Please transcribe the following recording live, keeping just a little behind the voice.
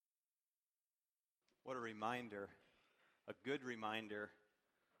What a reminder, a good reminder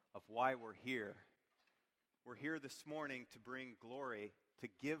of why we're here. We're here this morning to bring glory, to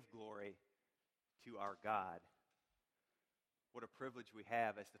give glory to our God. What a privilege we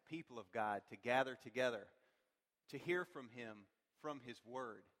have as the people of God to gather together, to hear from Him, from His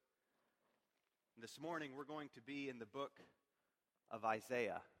Word. And this morning we're going to be in the book of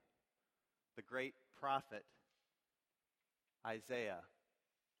Isaiah, the great prophet Isaiah.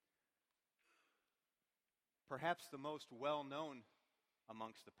 Perhaps the most well-known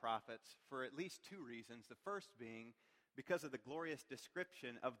amongst the prophets for at least two reasons. The first being because of the glorious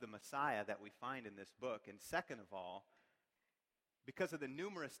description of the Messiah that we find in this book. And second of all, because of the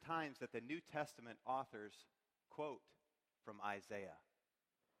numerous times that the New Testament authors quote from Isaiah.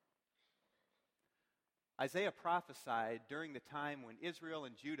 Isaiah prophesied during the time when Israel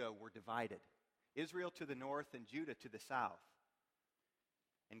and Judah were divided. Israel to the north and Judah to the south.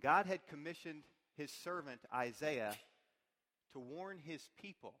 And God had commissioned His servant Isaiah to warn His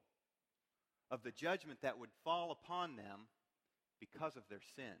people of the judgment that would fall upon them because of their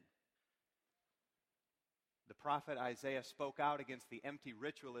sin. The prophet Isaiah spoke out against the empty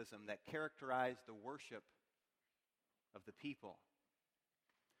ritualism that characterized the worship of the people.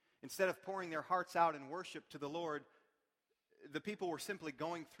 Instead of pouring their hearts out in worship to the Lord, the people were simply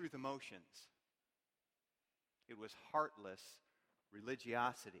going through the motions. It was heartless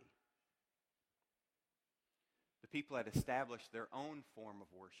religiosity. The people had established their own form of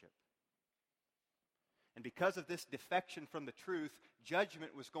worship. And because of this defection from the truth,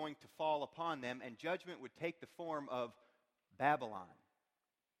 judgment was going to fall upon them, and judgment would take the form of Babylon.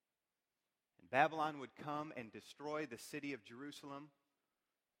 And Babylon would come and destroy the city of Jerusalem,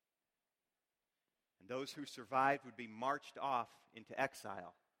 and those who survived would be marched off into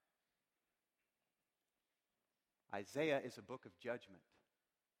exile. Isaiah is a book of judgment.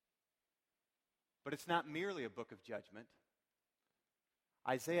 But it's not merely a book of judgment.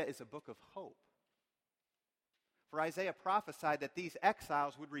 Isaiah is a book of hope. For Isaiah prophesied that these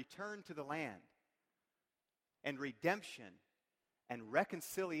exiles would return to the land, and redemption and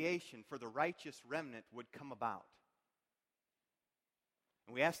reconciliation for the righteous remnant would come about.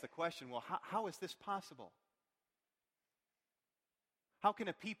 And we ask the question, well, how is this possible? How can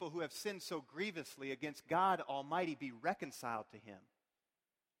a people who have sinned so grievously against God Almighty be reconciled to Him?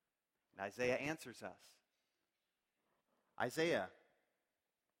 And Isaiah answers us. Isaiah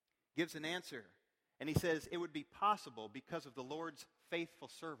gives an answer, and he says it would be possible because of the Lord's faithful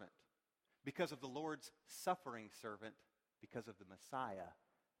servant, because of the Lord's suffering servant, because of the Messiah,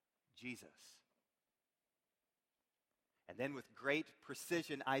 Jesus. And then with great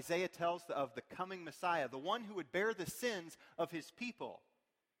precision, Isaiah tells of the coming Messiah, the one who would bear the sins of his people,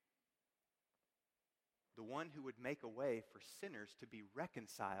 the one who would make a way for sinners to be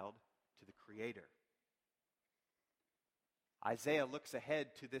reconciled to the Creator. Isaiah looks ahead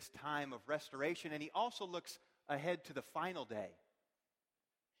to this time of restoration, and he also looks ahead to the final day,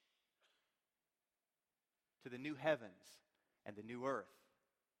 to the new heavens and the new earth,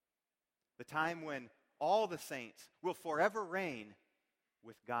 the time when all the saints will forever reign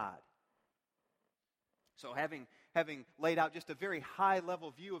with God. So having laid out just a very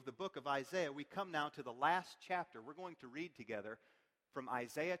high-level view of the book of Isaiah, we come now to the last chapter. We're going to read together from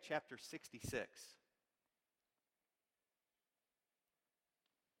Isaiah chapter 66.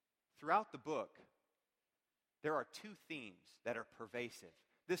 Throughout the book, there are two themes that are pervasive.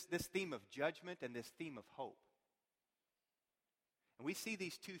 This theme of judgment and this theme of hope. And we see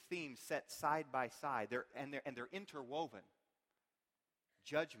these two themes set side by side. They're interwoven.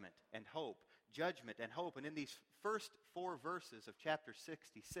 Judgment and hope. Judgment and hope. And in these first 4 verses of chapter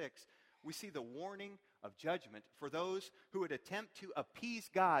 66, we see the warning of judgment for those who would attempt to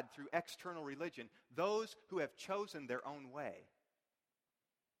appease God through external religion, those who have chosen their own way.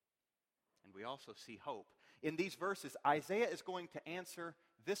 And we also see hope. In these verses, Isaiah is going to answer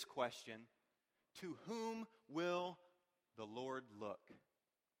this question: to whom will the Lord look?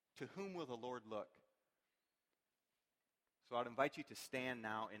 To whom will the Lord look? So I'd invite you to stand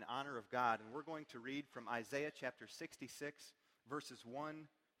now in honor of God, and we're going to read from Isaiah chapter 66, verses 1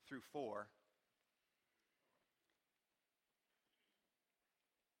 through 4.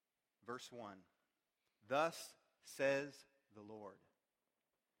 Verse 1. Thus says the Lord,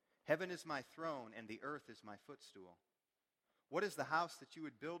 heaven is my throne, and the earth is my footstool. What is the house that you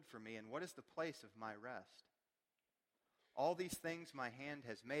would build for me, and what is the place of my rest? All these things my hand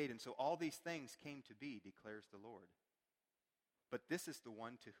has made, and so all these things came to be, declares the Lord. But this is the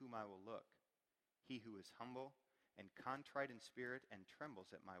one to whom I will look, he who is humble and contrite in spirit and trembles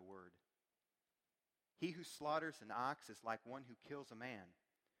at my word. He who slaughters an ox is like one who kills a man.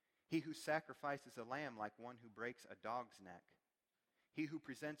 He who sacrifices a lamb like one who breaks a dog's neck. He who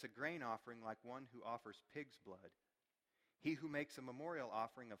presents a grain offering like one who offers pig's blood. He who makes a memorial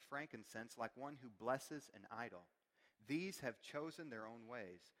offering of frankincense like one who blesses an idol. These have chosen their own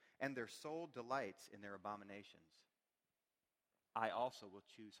ways, and their soul delights in their abominations. I also will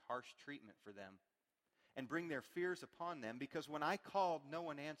choose harsh treatment for them and bring their fears upon them, because when I called, no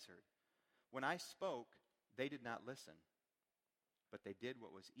one answered. When I spoke, they did not listen. But they did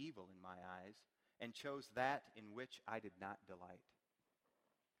what was evil in my eyes and chose that in which I did not delight.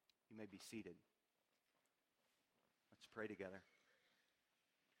 You may be seated. Let's pray together.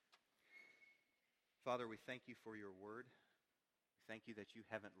 Father, we thank you for your word. We thank you that you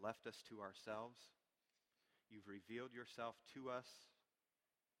haven't left us to ourselves. You've revealed yourself to us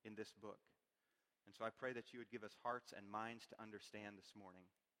in this book. And so I pray that you would give us hearts and minds to understand this morning.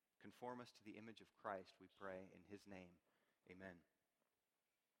 Conform us to the image of Christ, we pray in his name. Amen.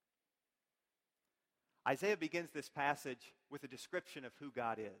 Isaiah begins this passage with a description of who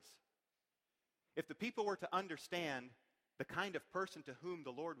God is. If the people were to understand the kind of person to whom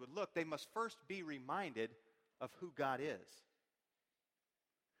the Lord would look, they must first be reminded of who God is.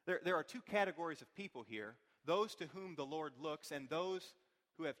 There are two categories of people here, those to whom the Lord looks and those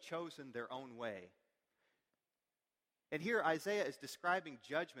who have chosen their own way. And here Isaiah is describing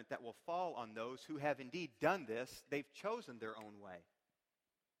judgment that will fall on those who have indeed done this. They've chosen their own way.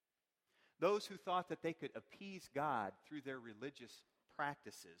 Those who thought that they could appease God through their religious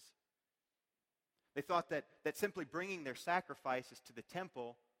practices. They thought that simply bringing their sacrifices to the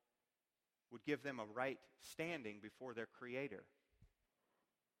temple would give them a right standing before their Creator.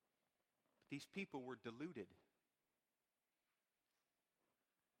 But these people were deluded.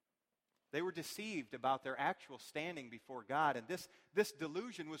 They were deceived about their actual standing before God, and this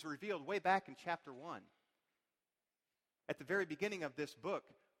delusion was revealed way back in chapter 1. At the very beginning of this book,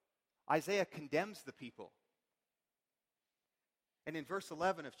 Isaiah condemns the people. And in verse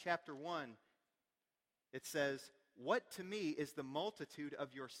 11 of chapter 1, it says, "What to me is the multitude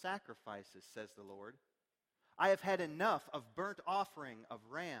of your sacrifices, says the Lord. I have had enough of burnt offering of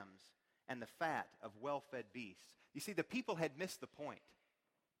rams and the fat of well-fed beasts." You see, the people had missed the point.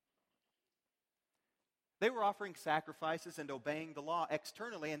 They were offering sacrifices and obeying the law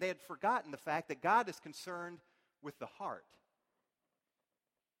externally, and they had forgotten the fact that God is concerned with the heart.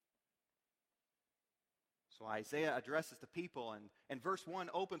 So Isaiah addresses the people, and verse 1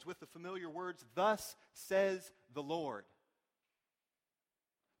 opens with the familiar words, "Thus says the Lord."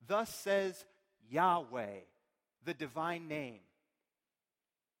 Thus says Yahweh, the divine name,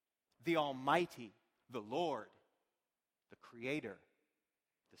 the Almighty, the Lord, the Creator,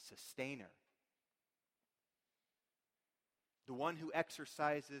 the Sustainer, the one who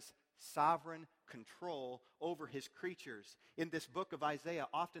exercises sovereign control over his creatures. In this book of Isaiah,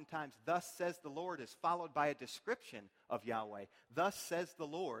 oftentimes, "Thus says the Lord" is followed by a description of Yahweh. "Thus says the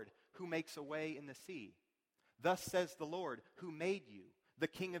Lord, who makes a way in the sea. Thus says the Lord, who made you, the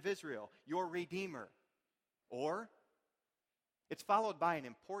King of Israel, your Redeemer." Or, it's followed by an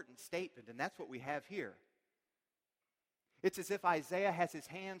important statement, and that's what we have here. It's as if Isaiah has his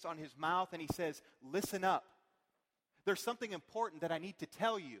hands on his mouth and he says, "Listen up. There's something important that I need to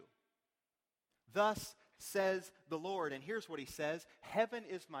tell you. Thus says the Lord." And here's what he says: "Heaven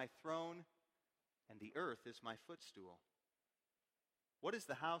is my throne, and the earth is my footstool. What is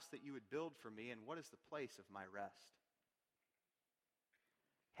the house that you would build for me, and what is the place of my rest?"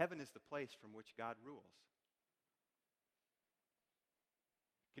 Heaven is the place from which God rules.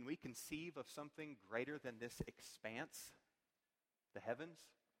 Can we conceive of something greater than this expanse, the heavens?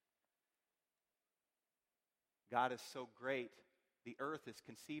 God is so great, the earth is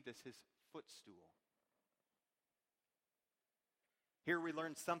conceived as his footstool. Here we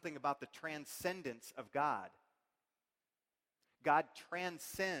learn something about the transcendence of God. God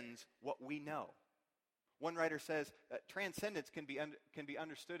transcends what we know. One writer says transcendence can be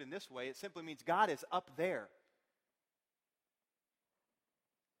understood in this way. It simply means God is up there.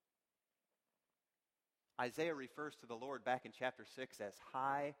 Isaiah refers to the Lord back in chapter 6 as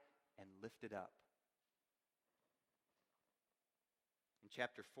high and lifted up. In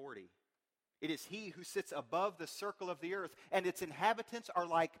chapter 40, it is he who sits above the circle of the earth, and its inhabitants are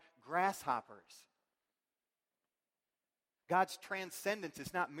like grasshoppers. God's transcendence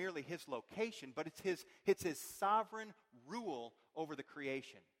is not merely his location, but it's his sovereign rule over the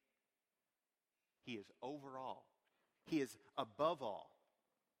creation. He is over all. He is above all.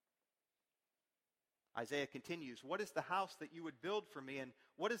 Isaiah continues, "What is the house that you would build for me, and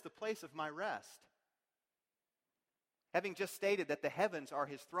what is the place of my rest?" Having just stated that the heavens are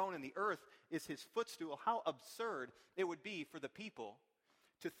his throne and the earth is his footstool, how absurd it would be for the people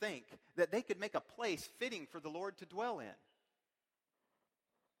to think that they could make a place fitting for the Lord to dwell in.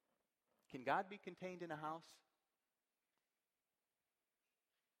 Can God be contained in a house?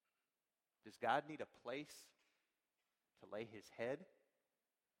 Does God need a place to lay his head?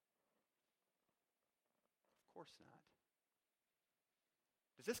 Of course not.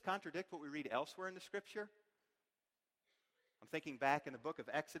 Does this contradict what we read elsewhere in the Scripture? I'm thinking back in the book of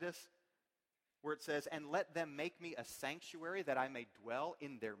Exodus, where it says, "And let them make me a sanctuary that I may dwell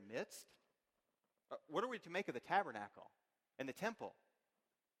in their midst." What are we to make of the tabernacle and the temple?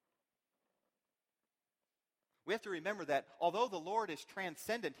 We have to remember that although the Lord is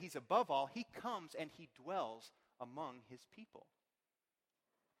transcendent, he's above all, he comes and he dwells among his people.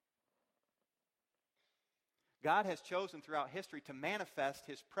 God has chosen throughout history to manifest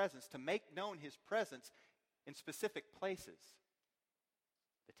his presence, to make known his presence in specific places.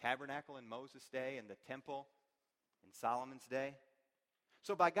 The tabernacle in Moses' day and the temple in Solomon's day.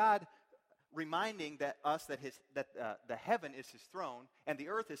 So by God reminding us that the heaven is his throne and the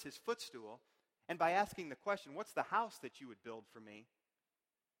earth is his footstool, and by asking the question, what's the house that you would build for me?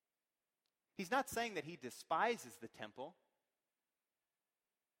 He's not saying that he despises the temple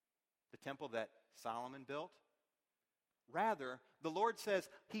that Solomon built. Rather, the Lord says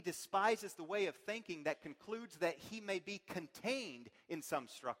he despises the way of thinking that concludes that he may be contained in some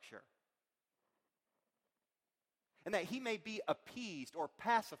structure, and that he may be appeased or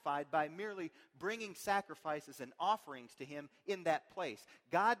pacified by merely bringing sacrifices and offerings to him in that place.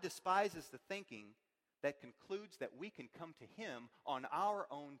 God despises the thinking that concludes that we can come to him on our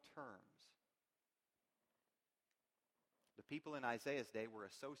own terms. The people in Isaiah's day were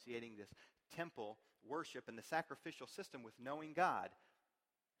associating this temple worship and the sacrificial system with knowing God.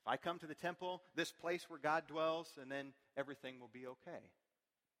 If I come to the temple, this place where God dwells, and then everything will be okay.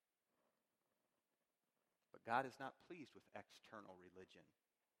 But God is not pleased with external religion.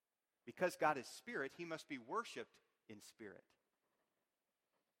 Because God is spirit, he must be worshiped in spirit.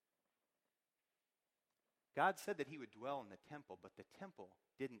 God said that he would dwell in the temple, but the temple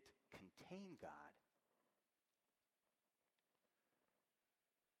didn't contain God.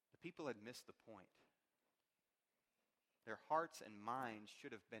 The people had missed the point. Their hearts and minds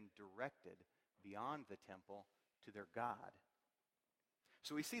should have been directed beyond the temple to their God.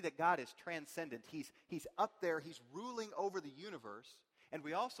 So we see that God is transcendent. He's up there. He's ruling over the universe. And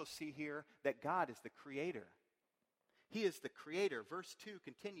we also see here that God is the creator. He is the creator. Verse 2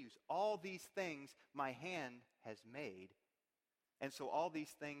 continues, "All these things my hand has made, and so all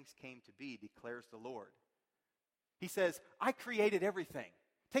these things came to be, declares the Lord." He says, I created everything.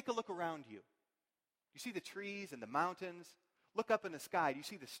 Take a look around you. You see the trees and the mountains? Look up in the sky. Do you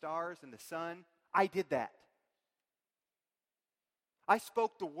see the stars and the sun? I did that. I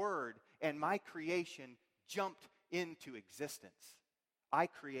spoke the word, and my creation jumped into existence. I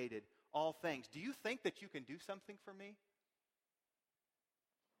created all things. Do you think that you can do something for me?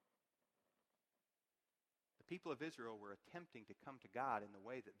 The people of Israel were attempting to come to God in the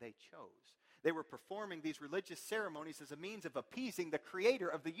way that they chose. They were performing these religious ceremonies as a means of appeasing the creator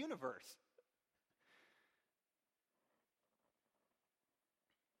of the universe.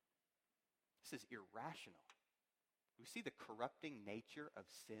 This is irrational. We see the corrupting nature of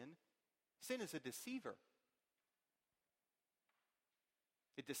sin. Sin is a deceiver.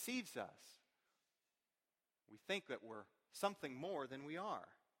 It deceives us. We think that we're something more than we are.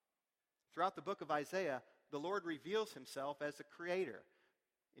 Throughout the book of Isaiah, the Lord reveals himself as a creator.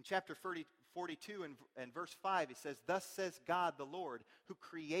 In chapter 42 and verse 5, he says, "Thus says God the Lord, who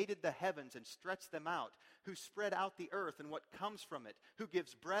created the heavens and stretched them out, who spread out the earth and what comes from it, who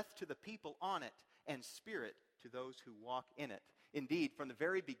gives breath to the people on it, and spirit to those who walk in it." Indeed, from the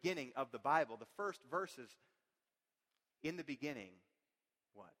very beginning of the Bible, the first verses, in the beginning,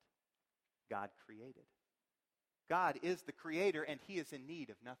 what? God created. God is the creator, and he is in need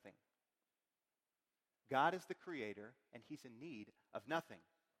of nothing. God is the creator, and he's in need of nothing.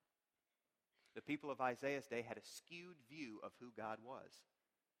 The people of Isaiah's day had a skewed view of who God was.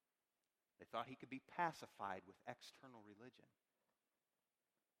 They thought he could be pacified with external religion.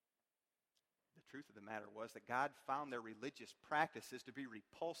 The truth of the matter was that God found their religious practices to be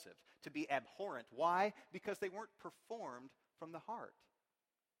repulsive, to be abhorrent. Why? Because they weren't performed from the heart.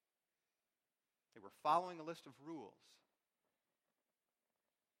 They were following a list of rules.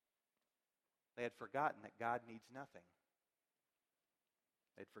 They had forgotten that God needs nothing.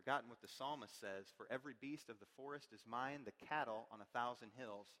 They'd forgotten what the psalmist says, "For every beast of the forest is mine, the cattle on 1,000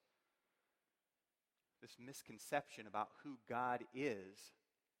 hills." This misconception about who God is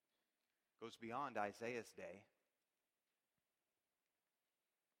goes beyond Isaiah's day.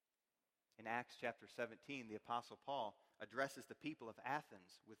 In Acts chapter 17, the Apostle Paul addresses the people of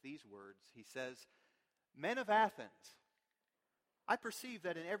Athens with these words. He says, "Men of Athens, I perceive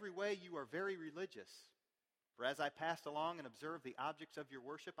that in every way you are very religious. For as I passed along and observed the objects of your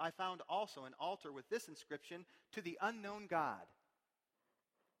worship, I found also an altar with this inscription, 'To the unknown God.'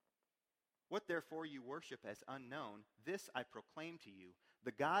 What therefore you worship as unknown, this I proclaim to you.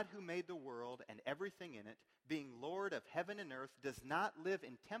 The God who made the world and everything in it, being Lord of heaven and earth, does not live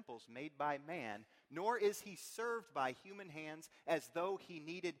in temples made by man, nor is he served by human hands as though he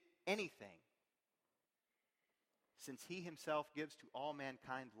needed anything, since he himself gives to all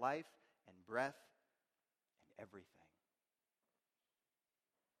mankind life and breath and everything."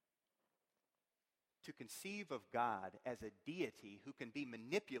 To conceive of God as a deity who can be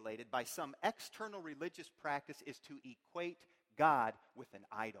manipulated by some external religious practice is to equate God with an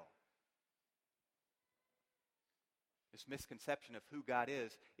idol. This misconception of who God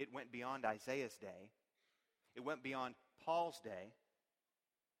is, it went beyond Isaiah's day. It went beyond Paul's day.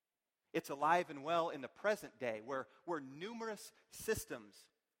 It's alive and well in the present day where numerous systems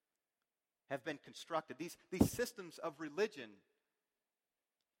have been constructed. These systems of religion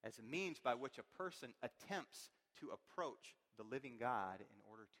as a means by which a person attempts to approach the living God in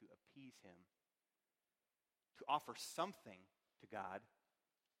order to appease him, to offer something to God.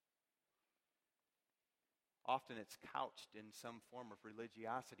 Often it's couched in some form of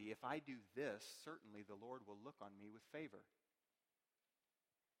religiosity. If I do this, certainly the Lord will look on me with favor.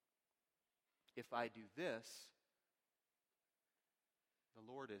 If I do this, the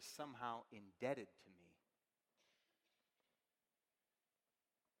Lord is somehow indebted to me.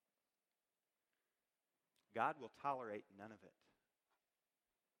 God will tolerate none of it.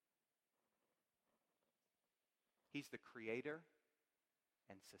 He's the creator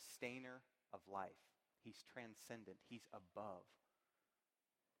and sustainer of life. He's transcendent. He's above.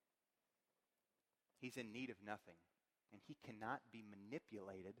 He's in need of nothing, and he cannot be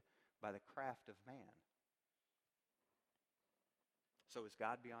manipulated by the craft of man. So is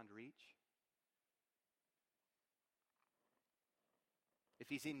God beyond reach? If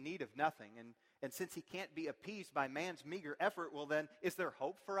he's in need of nothing, and since he can't be appeased by man's meager effort, well then, is there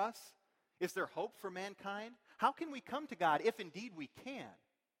hope for us? Is there hope for mankind? How can we come to God if indeed we can?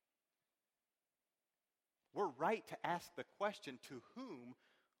 We're right to ask the question, to whom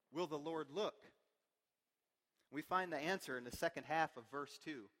will the Lord look? We find the answer in the second half of verse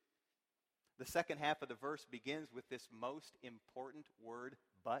 2. The second half of the verse begins with this most important word,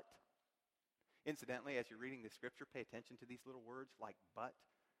 but. Incidentally, as you're reading the scripture, pay attention to these little words like but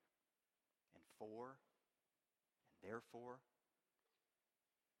and for and therefore.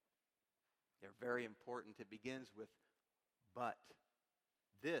 They're very important. It begins with but.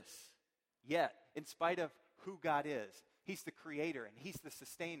 This, yet, in spite of who God is, he's the creator and he's the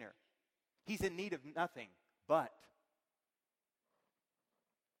sustainer. He's in need of nothing, but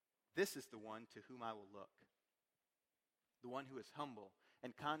this is the one to whom I will look. The one who is humble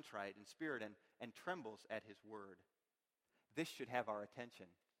and contrite in spirit and trembles at his word. This should have our attention.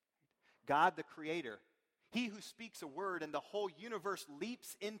 God the creator, he who speaks a word and the whole universe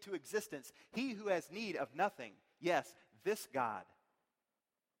leaps into existence. He who has need of nothing. Yes, this God.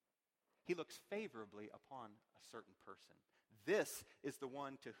 He looks favorably upon a certain person. This is the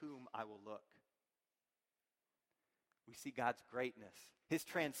one to whom I will look. We see God's greatness, his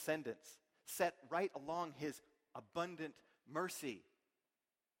transcendence, set right along his abundant mercy,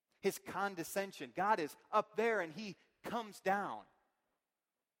 his condescension. God is up there and he comes down.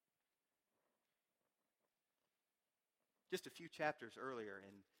 Just a few chapters earlier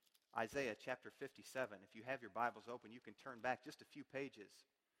in Isaiah chapter 57, if you have your Bibles open, you can turn back just a few pages.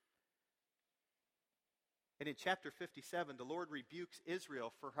 And in chapter 57, the Lord rebukes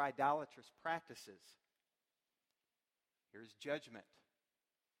Israel for her idolatrous practices. Here's judgment,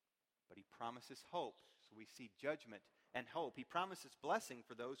 but he promises hope. So we see judgment and hope. He promises blessing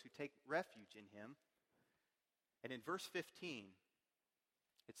for those who take refuge in him. And in verse 15,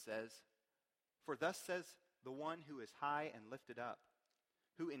 it says, "For thus says the one who is high and lifted up,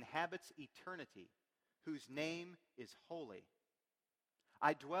 who inhabits eternity, whose name is holy.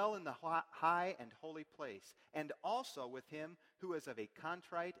 I dwell in the high and holy place, and also with him who is of a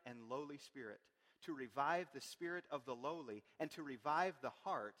contrite and lowly spirit, to revive the spirit of the lowly, and to revive the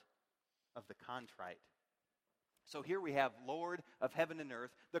heart of the contrite." So here we have Lord of heaven and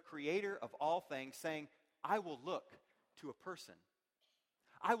earth, the creator of all things, saying, I will look to a person.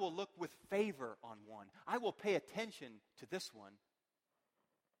 I will look with favor on one. I will pay attention to this one.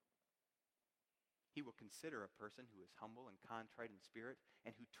 He will consider a person who is humble and contrite in spirit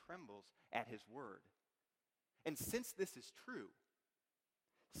and who trembles at his word. And since this is true,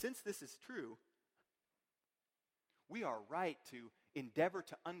 We are right to endeavor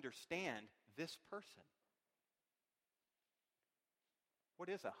to understand this person. What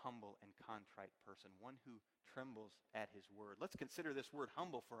is a humble and contrite person? One who trembles at his word. Let's consider this word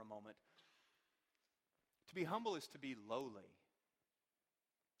humble for a moment. To be humble is to be lowly,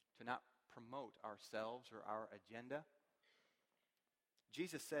 to not promote ourselves or our agenda.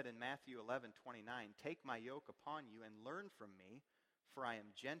 Jesus said in Matthew 11:29, "Take my yoke upon you and learn from me, for I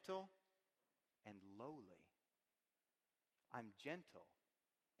am gentle and lowly." I'm gentle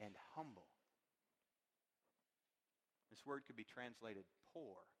and humble. This word could be translated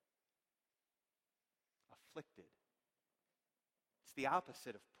poor, afflicted. It's the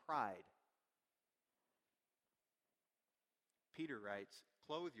opposite of pride. Peter writes,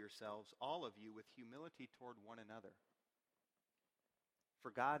 "Clothe yourselves, all of you, with humility toward one another.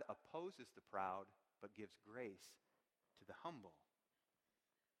 For God opposes the proud, but gives grace to the humble."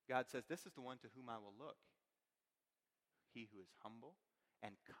 God says, this is the one to whom I will look. He who is humble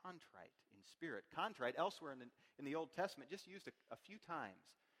and contrite in spirit. Contrite, elsewhere in the Old Testament, just used a few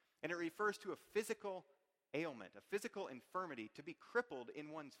times. And it refers to a physical ailment, a physical infirmity, to be crippled in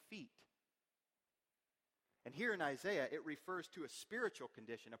one's feet. And here in Isaiah, it refers to a spiritual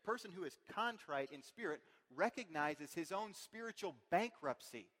condition. A person who is contrite in spirit recognizes his own spiritual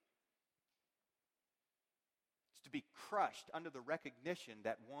bankruptcy. It's to be crushed under the recognition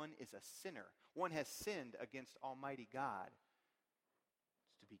that one is a sinner. One has sinned against Almighty God.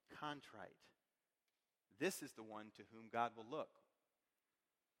 It's to be contrite. This is the one to whom God will look.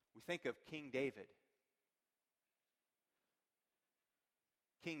 We think of King David.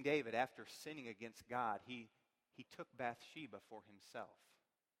 King David, after sinning against God, he took Bathsheba for himself.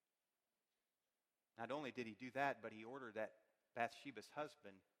 Not only did he do that, but he ordered that Bathsheba's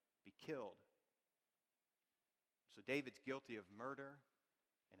husband be killed. So David's guilty of murder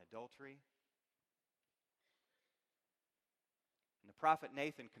and adultery. And the prophet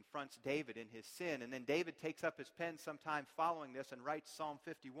Nathan confronts David in his sin, and then David takes up his pen sometime following this and writes Psalm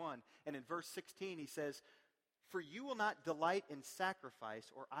 51. And in verse 16 he says, "For you will not delight in sacrifice,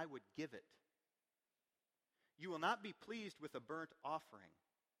 or I would give it. You will not be pleased with a burnt offering.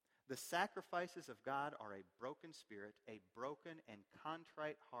 The sacrifices of God are a broken spirit, a broken and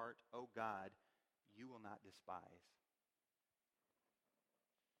contrite heart, O God, you will not despise."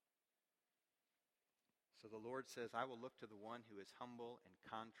 So the Lord says, I will look to the one who is humble and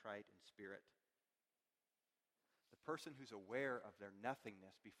contrite in spirit. The person who's aware of their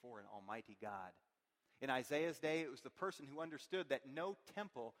nothingness before an almighty God. In Isaiah's day, it was the person who understood that no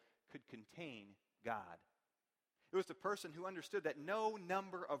temple could contain God. It was the person who understood that no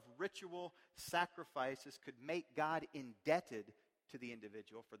number of ritual sacrifices could make God indebted to the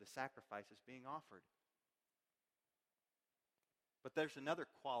individual for the sacrifices being offered. But there's another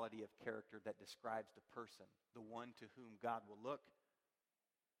quality of character that describes the person, the one to whom God will look.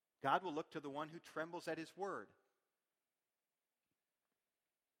 God will look to the one who trembles at his word.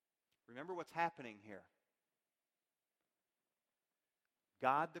 Remember what's happening here.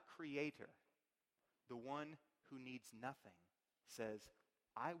 God the Creator, the one who needs nothing, says,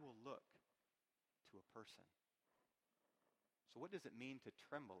 I will look to a person. So what does it mean to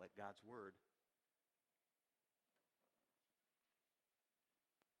tremble at God's word?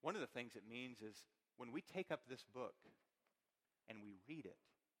 One of the things it means is when we take up this book and we read it,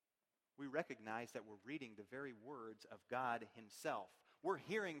 we recognize that we're reading the very words of God himself. We're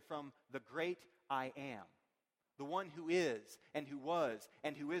hearing from the great I am, the one who is and who was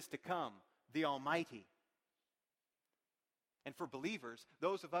and who is to come, the Almighty. And for believers,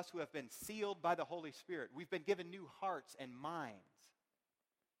 those of us who have been sealed by the Holy Spirit, we've been given new hearts and minds.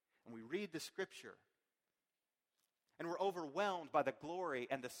 And we read the Scripture. And we're overwhelmed by the glory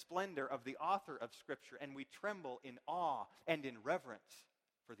and the splendor of the author of Scripture. And we tremble in awe and in reverence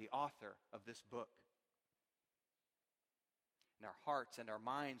for the author of this book. And our hearts and our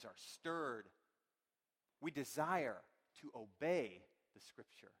minds are stirred. We desire to obey the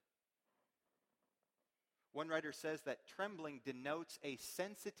Scripture. One writer says that trembling denotes a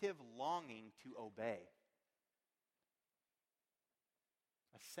sensitive longing to obey.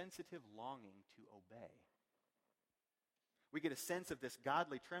 A sensitive longing to obey. We get a sense of this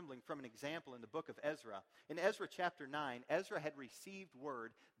godly trembling from an example in the book of Ezra. In Ezra chapter 9, Ezra had received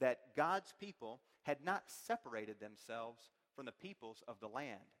word that God's people had not separated themselves from the peoples of the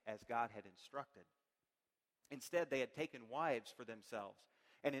land as God had instructed. Instead, they had taken wives for themselves.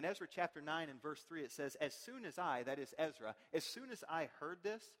 And in Ezra chapter 9 and verse 3 it says, as soon as I, that is Ezra, as soon as I heard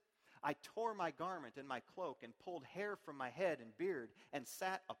this, I tore my garment and my cloak and pulled hair from my head and beard and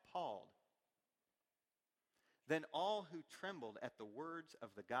sat appalled. Then all who trembled at the words of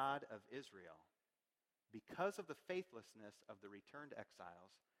the God of Israel because of the faithlessness of the returned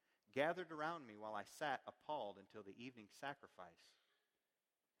exiles, gathered around me while I sat appalled until the evening sacrifice.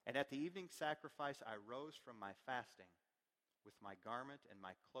 And at the evening sacrifice I rose from my fasting, with my garment and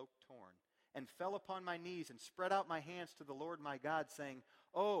my cloak torn, and fell upon my knees and spread out my hands to the Lord my God, saying,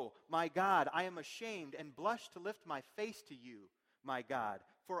 "Oh, my God, I am ashamed and blush to lift my face to you, my God,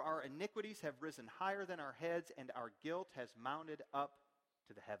 for our iniquities have risen higher than our heads, and our guilt has mounted up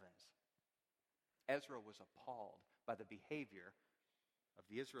to the heavens." Ezra was appalled by the behavior of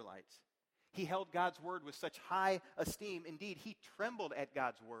the Israelites. He held God's word with such high esteem. Indeed, he trembled at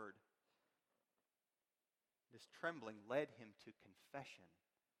God's word. This trembling led him to confession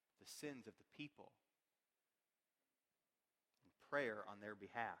of the sins of the people and prayer on their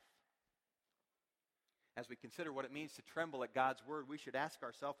behalf. As we consider what it means to tremble at God's word, we should ask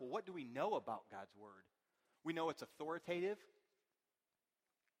ourselves, well, what do we know about God's word? We know it's authoritative.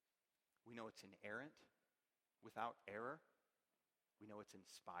 We know it's inerrant, without error. We know it's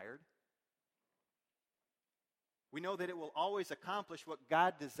inspired. We know that it will always accomplish what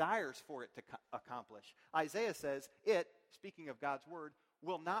God desires for it to accomplish. Isaiah says, it, speaking of God's word,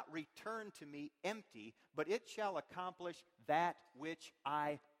 will not return to me empty, but it shall accomplish that which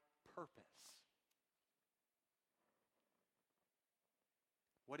I purpose.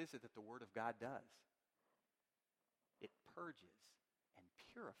 What is it that the word of God does? It purges and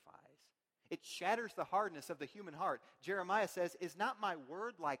purifies. It shatters the hardness of the human heart. Jeremiah says, "Is not my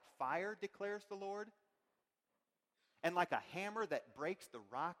word like fire, declares the Lord? And like a hammer that breaks the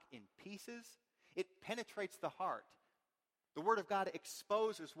rock in pieces? It penetrates the heart." The word of God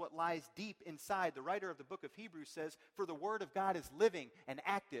exposes what lies deep inside. The writer of the book of Hebrews says, "For the word of God is living and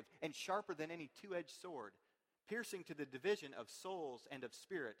active and sharper than any two-edged sword, piercing to the division of souls and of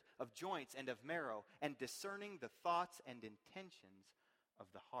spirit, of joints and of marrow, and discerning the thoughts and intentions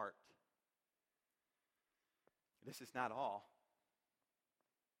of the heart." This is not all.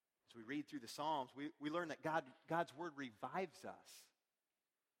 As we read through the Psalms, we learn that God's word revives us.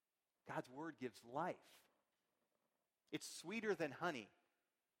 God's word gives life. It's sweeter than honey.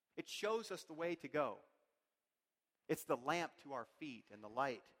 It shows us the way to go. It's the lamp to our feet and the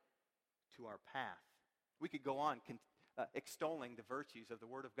light to our path. We could go on extolling the virtues of the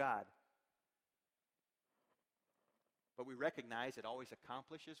word of God. But we recognize it always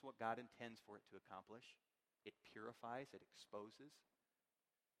accomplishes what God intends for it to accomplish. It purifies, it exposes,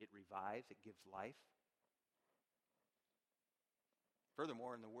 it revives, it gives life.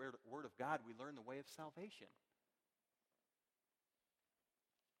 Furthermore, in the Word of God, we learn the way of salvation.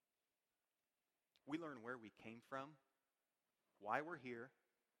 We learn where we came from, why we're here,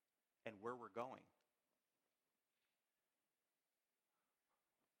 and where we're going.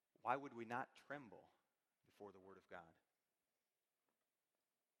 Why would we not tremble before the Word of God?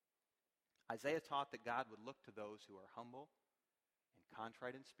 Isaiah taught that God would look to those who are humble and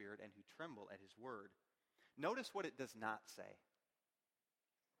contrite in spirit and who tremble at his word. Notice what it does not say.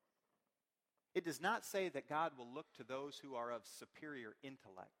 It does not say that God will look to those who are of superior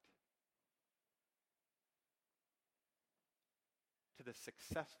intellect, to the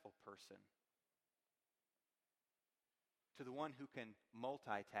successful person, to the one who can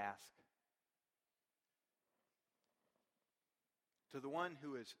multitask, to the one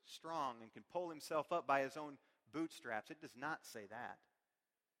who is strong and can pull himself up by his own bootstraps. It does not say that.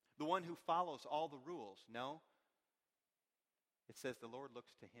 The one who follows all the rules. No. It says the Lord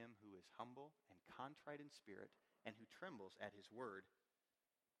looks to him who is humble and contrite in spirit and who trembles at his word.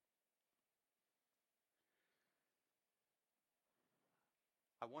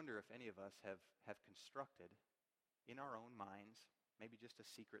 I wonder if any of us have constructed in our own minds, maybe just a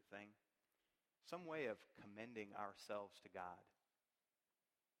secret thing, some way of commending ourselves to God.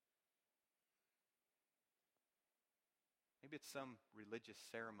 Maybe it's some religious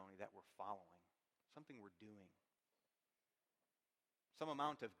ceremony that we're following, something we're doing, some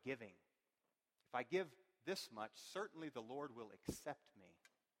amount of giving. If I give this much, certainly the Lord will accept me.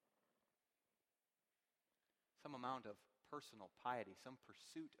 Some amount of personal piety, some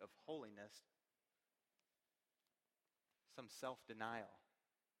pursuit of holiness, some self-denial.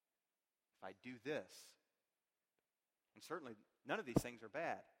 If I do this, and certainly none of these things are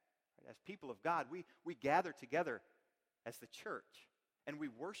bad. As people of God, we gather together as the church, and we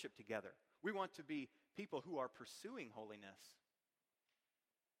worship together. We want to be people who are pursuing holiness.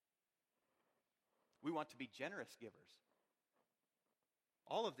 We want to be generous givers.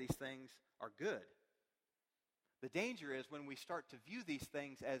 All of these things are good. The danger is when we start to view these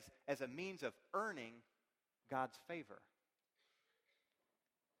things as a means of earning God's favor,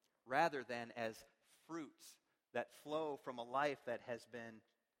 rather than as fruits that flow from a life that has been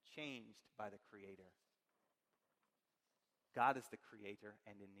changed by the Creator. God is the creator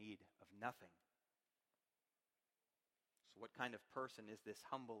and in need of nothing. So what kind of person is this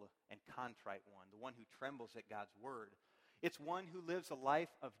humble and contrite one, the one who trembles at God's word? It's one who lives a life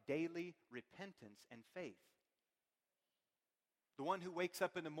of daily repentance and faith. The one who wakes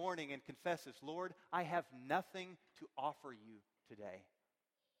up in the morning and confesses, Lord, I have nothing to offer you today.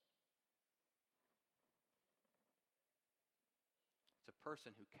 It's a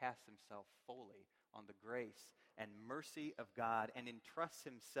person who casts himself fully on the grace and mercy of God and entrusts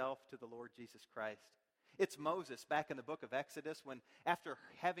himself to the Lord Jesus Christ. It's Moses back in the book of Exodus when, after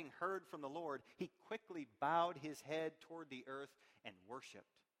having heard from the Lord, he quickly bowed his head toward the earth and worshiped.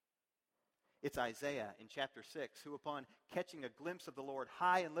 It's Isaiah in chapter 6 who, upon catching a glimpse of the Lord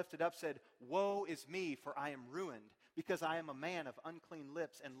high and lifted up, said, Woe is me, for I am ruined, because I am a man of unclean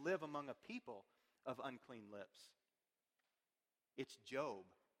lips and live among a people of unclean lips. It's Job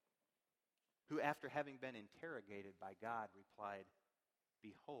who, after having been interrogated by God, replied,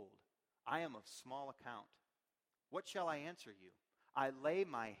 Behold, I am of small account. What shall I answer you? I lay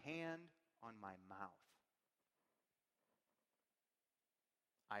my hand on my mouth.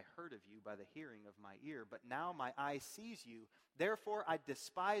 I heard of you by the hearing of my ear, but now my eye sees you. Therefore I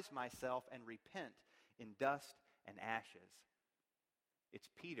despise myself and repent in dust and ashes. It's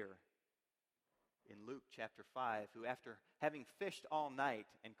Peter in Luke chapter 5 who, after having fished all night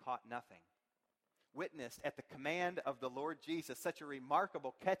and caught nothing, witnessed at the command of the Lord Jesus such a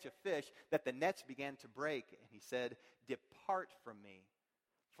remarkable catch of fish that the nets began to break. And he said, Depart from me,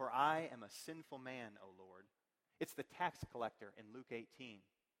 for I am a sinful man, O Lord. It's the tax collector in Luke 18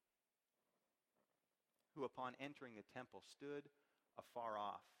 who, upon entering the temple, stood afar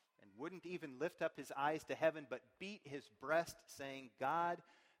off and wouldn't even lift up his eyes to heaven, but beat his breast, saying, God,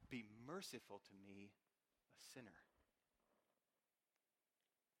 be merciful to me, a sinner.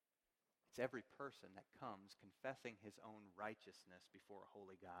 It's every person that comes confessing his own righteousness before a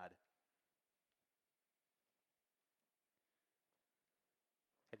holy God.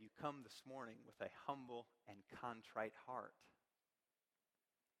 Have you come this morning with a humble and contrite heart?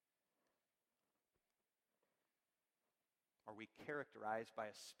 Are we characterized by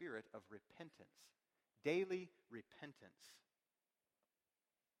a spirit of repentance, daily repentance?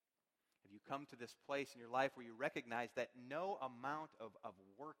 Have you come to this place in your life where you recognize that no amount of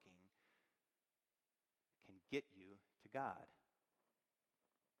working can get you to God?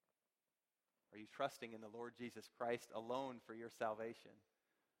 Are you trusting in the Lord Jesus Christ alone for your salvation?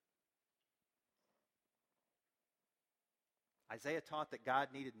 Isaiah taught that God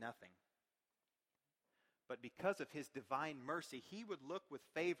needed nothing. But because of his divine mercy, he would look with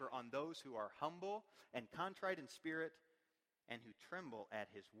favor on those who are humble and contrite in spirit and who tremble at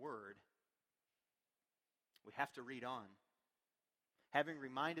his word. We have to read on. Having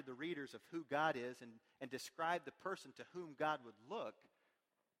reminded the readers of who God is and described the person to whom God would look,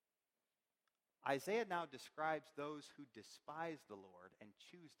 Isaiah now describes those who despise the Lord and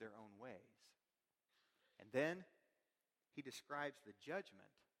choose their own ways. And then he describes the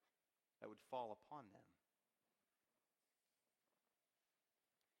judgment that would fall upon them.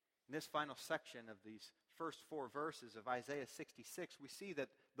 In this final section of these first 4 verses of Isaiah 66, we see that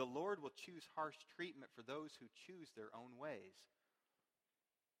the Lord will choose harsh treatment for those who choose their own ways.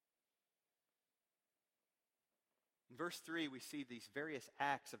 In verse 3, we see these various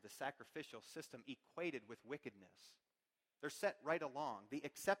acts of the sacrificial system equated with wickedness. They're set right along, the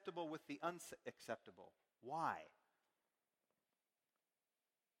acceptable with the unacceptable. Why?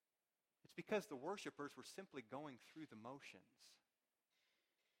 It's because the worshipers were simply going through the motions.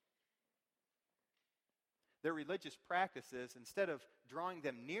 Their religious practices, instead of drawing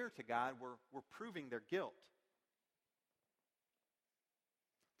them near to God, were proving their guilt.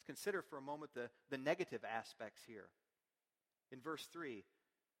 Let's consider for a moment the negative aspects here. In verse 3,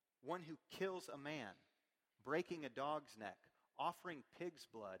 one who kills a man, breaking a dog's neck, offering pig's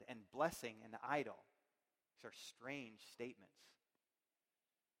blood, and blessing an idol. These are strange statements.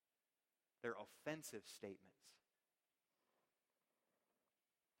 They're offensive statements.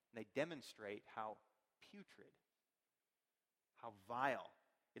 And they demonstrate how putrid, how vile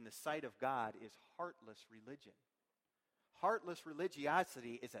in the sight of God is heartless religion. Heartless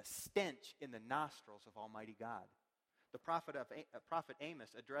religiosity is a stench in the nostrils of Almighty God. The prophet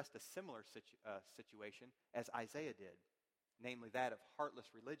Amos addressed a similar situation as Isaiah did, namely that of heartless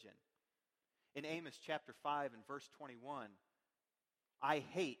religion. In Amos chapter 5 and verse 21, I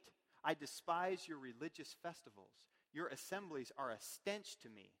despise your religious festivals. Your assemblies are a stench to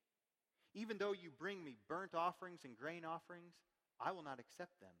me. Even though you bring me burnt offerings and grain offerings, I will not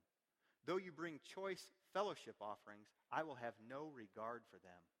accept them. Though you bring choice fellowship offerings, I will have no regard for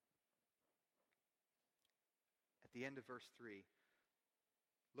them. At At the end of verse 3,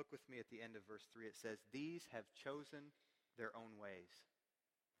 look with me at the end of verse 3. It says, "These have chosen their own ways,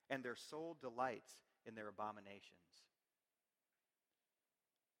 and their soul delights in their abominations."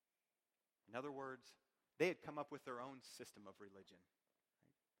 In other words, they had come up with their own system of religion.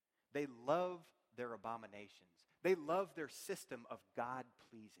 They love their abominations. They love their system of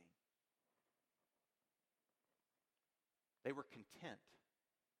God-pleasing. They were content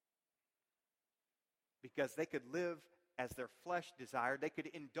because they could live as their flesh desired. They could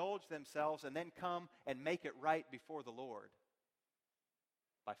indulge themselves and then come and make it right before the Lord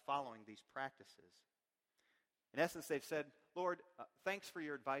by following these practices. In essence, they've said, "Lord, thanks for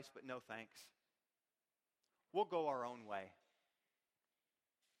your advice, but no thanks. We'll go our own way."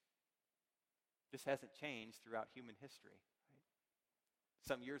 This hasn't changed throughout human history. Right?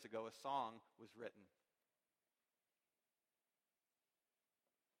 Some years ago, a song was written.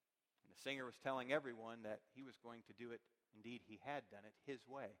 And the singer was telling everyone that he was going to do it, indeed he had done it, his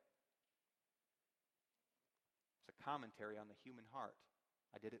way. It's a commentary on the human heart.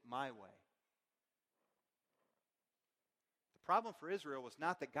 I did it my way. The problem for Israel was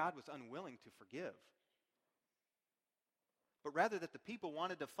not that God was unwilling to forgive, but rather that the people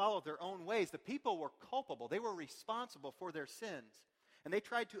wanted to follow their own ways. The people were culpable. They were responsible for their sins. And they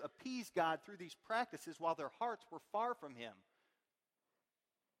tried to appease God through these practices while their hearts were far from Him.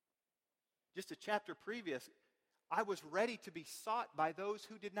 Just a chapter previous, I was ready to be sought by those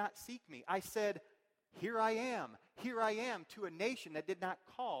who did not seek me. I said, here I am, to a nation that did not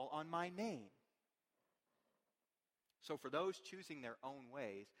call on my name. So for those choosing their own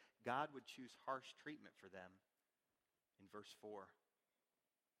ways, God would choose harsh treatment for them in verse 4.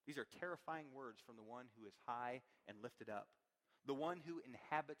 These are terrifying words from the one who is high and lifted up, the one who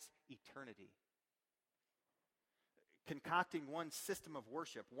inhabits eternity. Concocting one system of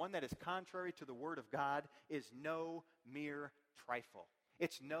worship, one that is contrary to the Word of God, is no mere trifle.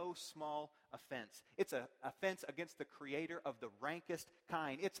 It's no small offense. It's an offense against the Creator of the rankest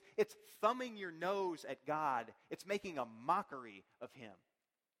kind. It's thumbing your nose at God. It's making a mockery of Him.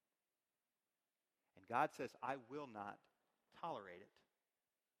 And God says, I will not tolerate it.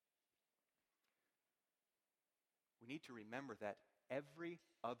 We need to remember that every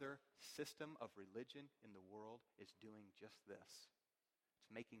other system of religion in the world is doing just this.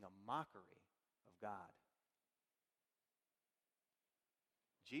 It's making a mockery of God.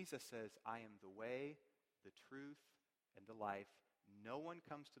 Jesus says, I am the way, the truth, and the life. No one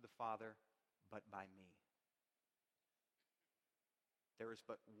comes to the Father but by me. There is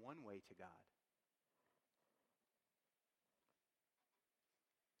but one way to God.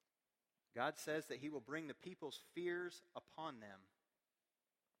 God says that He will bring the people's fears upon them.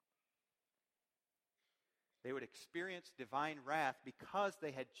 They would experience divine wrath because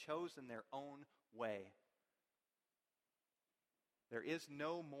they had chosen their own way. There is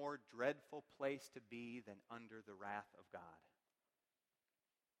no more dreadful place to be than under the wrath of God.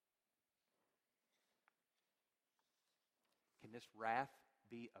 Can this wrath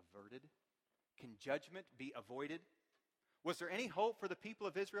be averted? Can judgment be avoided? Was there any hope for the people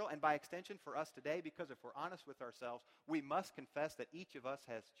of Israel and by extension for us today? Because if we're honest with ourselves, we must confess that each of us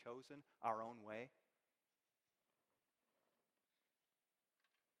has chosen our own way.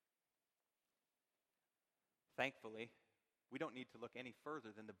 Thankfully, we don't need to look any further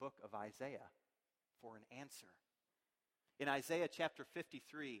than the book of Isaiah for an answer. In Isaiah chapter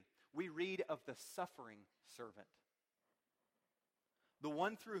 53, we read of the suffering servant, the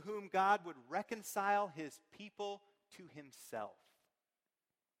one through whom God would reconcile His people to Himself.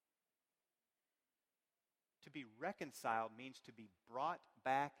 To be reconciled means to be brought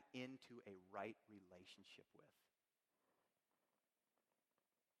back into a right relationship with.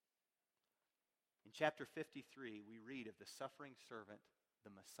 In chapter 53, we read of the suffering servant, the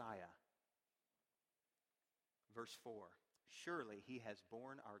Messiah. Verse 4, surely He has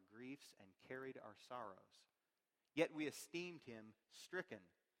borne our griefs and carried our sorrows. Yet we esteemed Him stricken,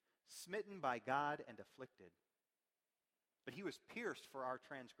 smitten by God and afflicted. But He was pierced for our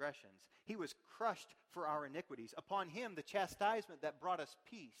transgressions. He was crushed for our iniquities. Upon Him the chastisement that brought us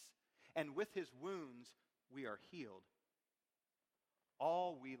peace, and with His wounds we are healed.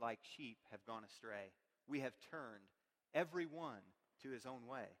 All we like sheep have gone astray. We have turned every one to his own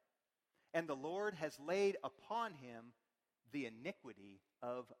way. And the Lord has laid upon Him the iniquity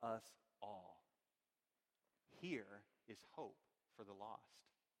of us all. Here is hope for the lost.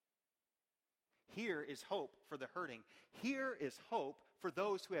 Here is hope for the hurting. Here is hope for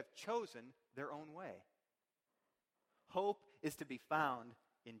those who have chosen their own way. Hope is to be found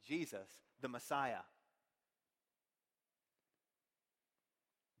in Jesus, the Messiah.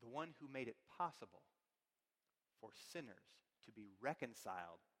 The one who made it possible for sinners to be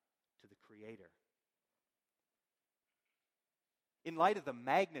reconciled to the Creator. In light of the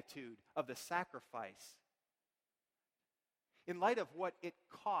magnitude of the sacrifice, in light of what it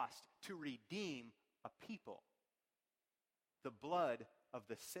cost to redeem a people, the blood of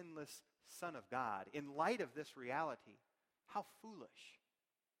the sinless Son of God, in light of this reality, how foolish,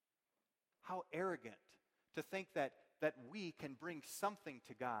 how arrogant to think that we can bring something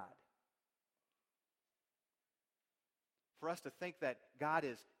to God. For us to think that God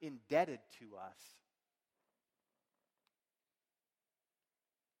is indebted to us.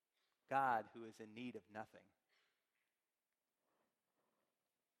 God who is in need of nothing.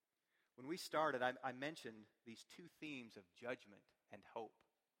 When we started, I mentioned these two themes of judgment and hope.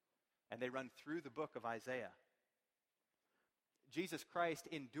 And they run through the book of Isaiah. Jesus Christ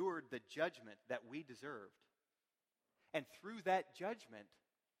endured the judgment that we deserved. And through that judgment,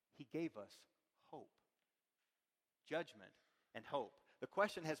 he gave us hope. Judgment and hope. The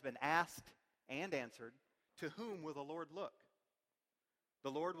question has been asked and answered, to whom will the Lord look?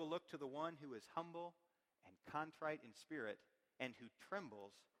 The Lord will look to the one who is humble and contrite in spirit and who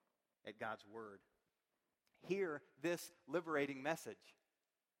trembles at God's word. Hear this liberating message.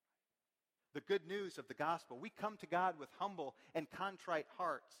 The good news of the gospel. We come to God with humble and contrite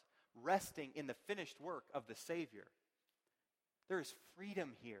hearts, resting in the finished work of the Savior. There is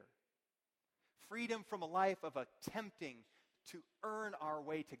freedom here. Freedom from a life of attempting to earn our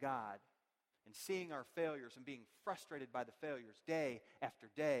way to God and seeing our failures and being frustrated by the failures day after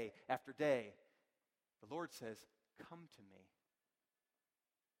day after day. The Lord says, come to me.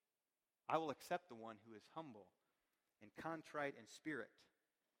 I will accept the one who is humble and contrite in spirit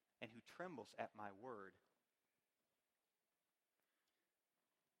and who trembles at my word.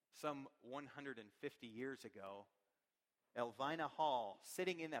 Some 150 years ago, Elvina Hall,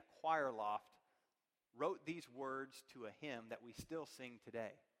 sitting in a choir loft, wrote these words to a hymn that we still sing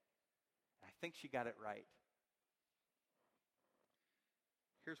today. I think she got it right.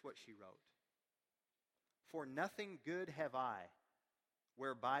 Here's what she wrote. For nothing good have I,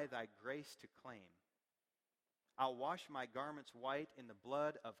 whereby thy grace to claim. I'll wash my garments white in the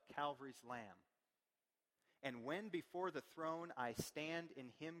blood of Calvary's Lamb. And when before the throne I stand in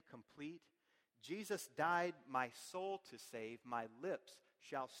him complete, Jesus died my soul to save, my lips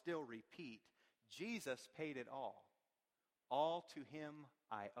shall still repeat, Jesus paid it all to him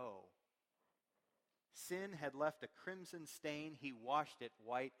I owe. Sin had left a crimson stain, he washed it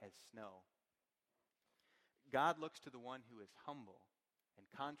white as snow. God looks to the one who is humble and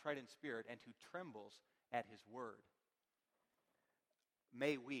contrite in spirit and who trembles at his word.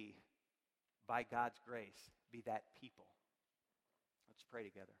 May we, by God's grace, be that people. Let's pray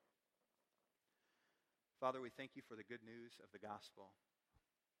together. Father, we thank you for the good news of the gospel.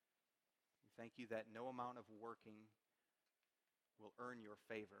 We thank you that no amount of working will earn your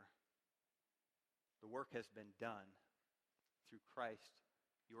favor. The work has been done through Christ,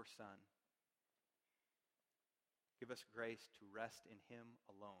 your Son. Give us grace to rest in him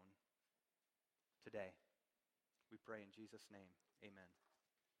alone today. We pray in Jesus' name. Amen.